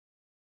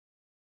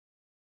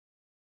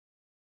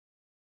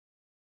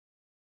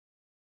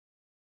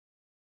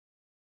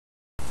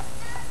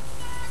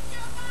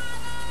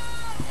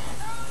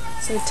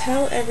So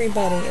tell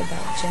everybody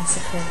about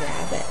Jessica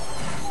Rabbit.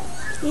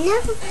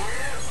 No.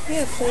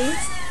 Yeah,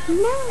 please.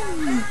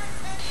 No.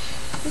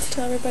 Just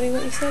tell everybody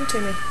what you said to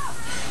me.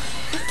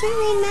 I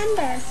can't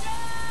remember.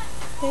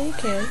 Yeah, you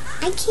can.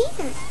 I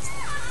can't.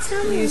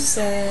 Tell me. You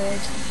said,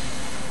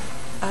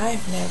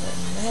 I've never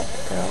met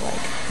a girl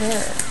like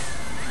her.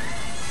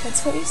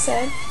 That's what you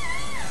said.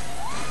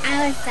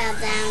 I would fall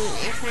down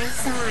if I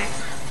saw her.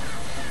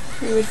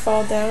 You would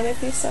fall down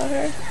if you saw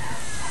her?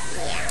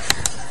 Yeah.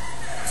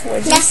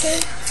 What'd you say?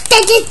 No,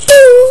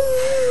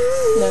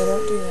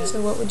 don't do that. So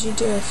what would you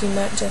do if you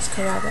met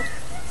Jessica Rabbit?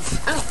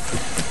 Oh.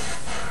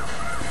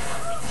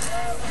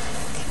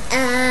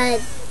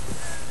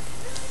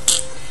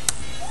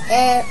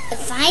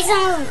 If I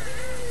saw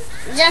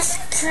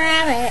Jessica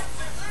Rabbit,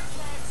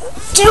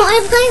 she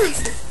would play with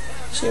me.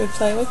 She would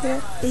play with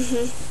you?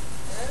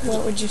 Mm-hmm.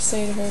 What would you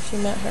say to her if you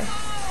met her?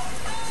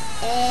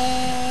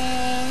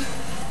 And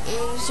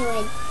she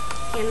would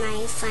hear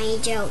my funny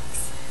jokes.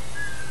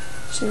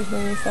 She would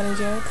hear your funny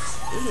jokes?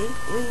 Mm-hmm.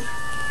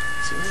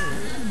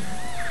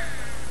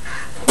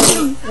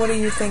 What do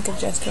you think of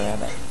Jessica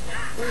Rabbit?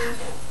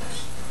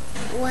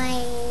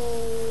 Like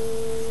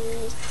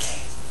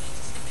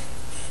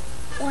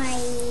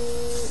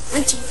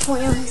when she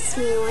plays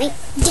me like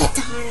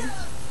guitar.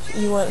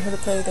 You want her to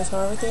play the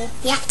guitar with you?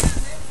 Yeah.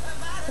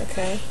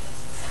 Okay.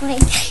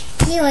 Like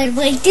he would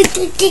like do.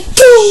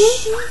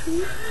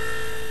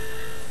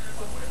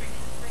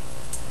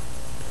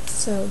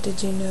 So,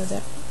 did you know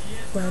that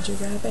Roger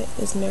Rabbit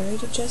is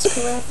married to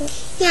Jessica Rabbit?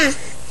 Yeah.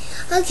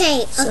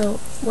 Okay. So,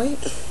 wait.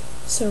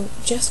 So,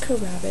 Jessica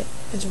Rabbit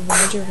is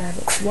Roger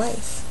Rabbit's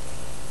wife.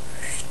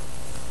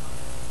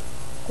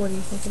 What do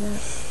you think of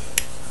that?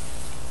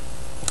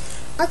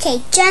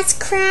 Okay,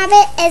 Jessica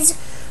Rabbit is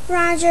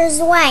Roger's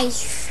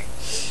wife.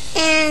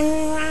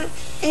 And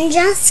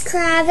Jessica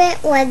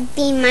Rabbit would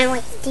be my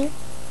wife too.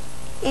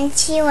 And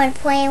she would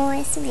play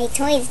with my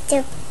toys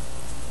too.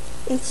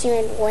 And she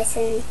would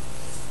listen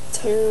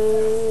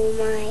to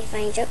my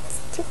funny jokes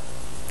too.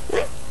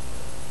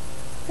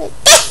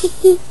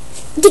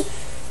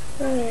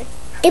 Alright.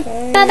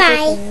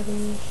 Bye-bye.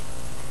 Everybody.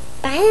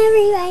 Bye,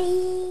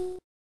 everybody.